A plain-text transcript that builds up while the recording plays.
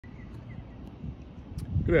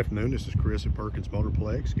Good afternoon, this is Chris at Perkins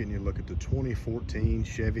Motorplex, getting you a look at the 2014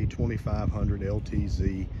 Chevy 2500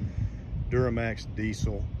 LTZ Duramax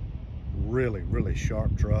diesel. Really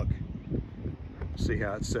sharp truck. See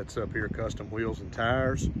how it sets up here, custom wheels and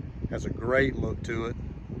tires. Has a great look to it.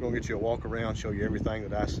 We're gonna get you a walk around, show you everything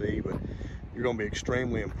that I see, but you're gonna be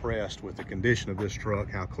extremely impressed with the condition of this truck,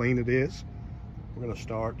 how clean it is. We're gonna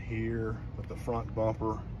start here with the front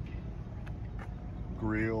bumper,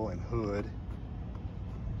 grille and hood.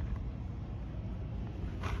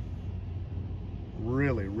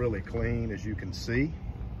 Really clean, as you can see.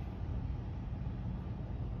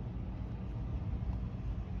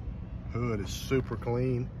 Hood is super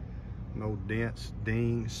clean, no dents,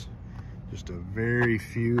 dings, just a very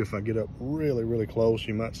few. If I get up really close,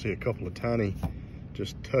 you might see a couple of tiny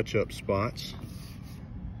just touch-up spots.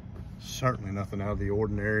 Certainly nothing out of the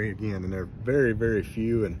ordinary, again, and they're very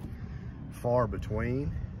few and far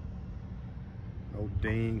between. No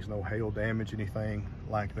dings, no hail damage, anything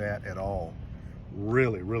like that at all.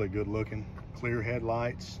 Really good looking, clear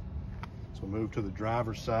headlights. So move to the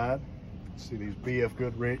driver's side. See these BF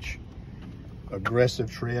Goodrich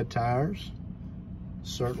aggressive tread tires.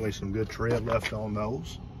 Certainly some good tread left on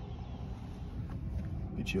those.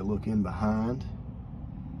 Get you a look in behind.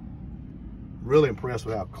 Really impressed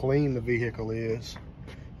with how clean the vehicle is.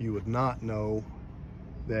 You would not know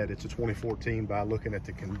that it's a 2014 by looking at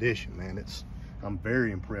the condition, man. I'm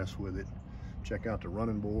very impressed with it. Check out the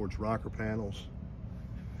running boards, rocker panels.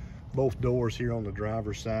 Both doors here on the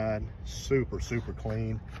driver's side, super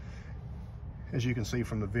clean. As you can see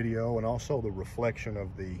from the video, and also the reflection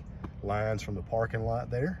of the lines from the parking lot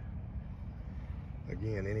there.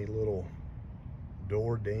 Again, any little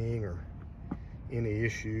door ding or any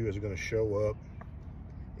issue is going to show up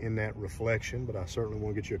in that reflection, but I certainly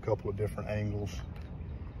want to get you a couple of different angles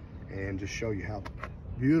and just show you how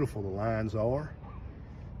beautiful the lines are.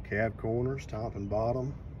 Cab corners, top and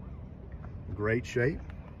bottom, great shape.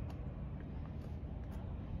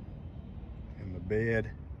 And the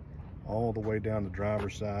bed all the way down the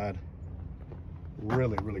driver's side,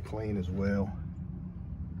 really clean as well.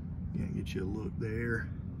 Again, get you a look there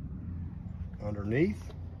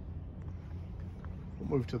underneath.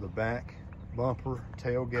 We'll move to the back bumper,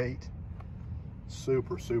 tailgate,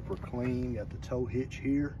 super clean. Got the tow hitch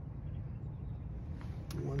here.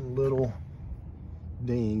 One little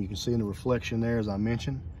ding you can see in the reflection there, as I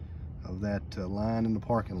mentioned, of that line in the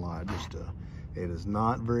parking lot. It is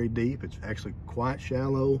not very deep. It's actually quite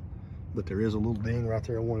shallow, but there is a little ding right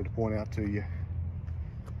there I wanted to point out to you.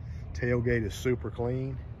 Tailgate is super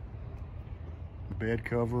clean. Bed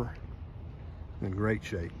cover in great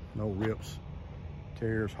shape. No rips,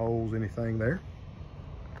 tears, holes, anything there.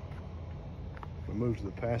 If we move to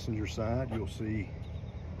the passenger side, you'll see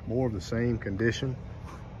more of the same condition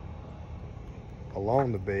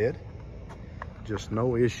along the bed. Just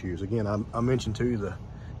no issues. Again, I mentioned to you the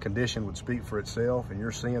condition would speak for itself, and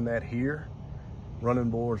you're seeing that here. Running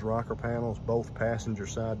boards, rocker panels, both passenger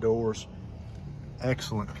side doors,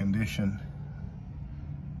 excellent condition.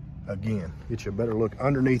 Again, get you a better look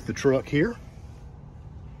underneath the truck here.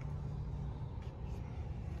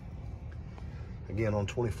 Again, on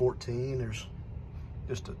 2014, there's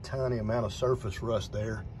just a tiny amount of surface rust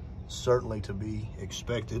there, certainly to be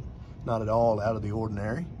expected. Not at all out of the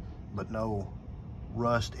ordinary, but no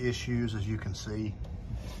rust issues, as you can see.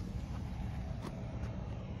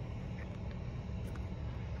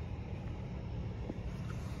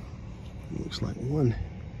 Looks like one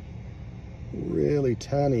really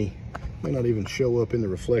tiny, may not even show up in the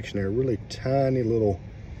reflection there, really tiny little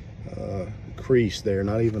crease there,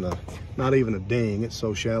 not even a ding. It's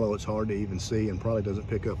so shallow it's hard to even see and probably doesn't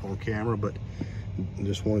pick up on camera, but I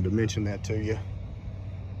just wanted to mention that to you.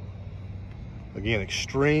 Again,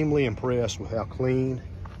 extremely impressed with how clean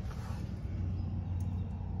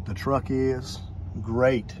the truck is.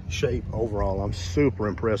 Great shape overall. I'm super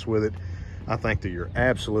impressed with it. I think that you're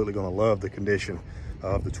absolutely going to love the condition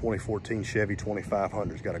of the 2014 Chevy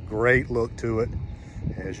 2500. It's got a great look to it,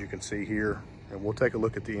 as you can see here. And we'll take a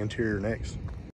look at the interior next.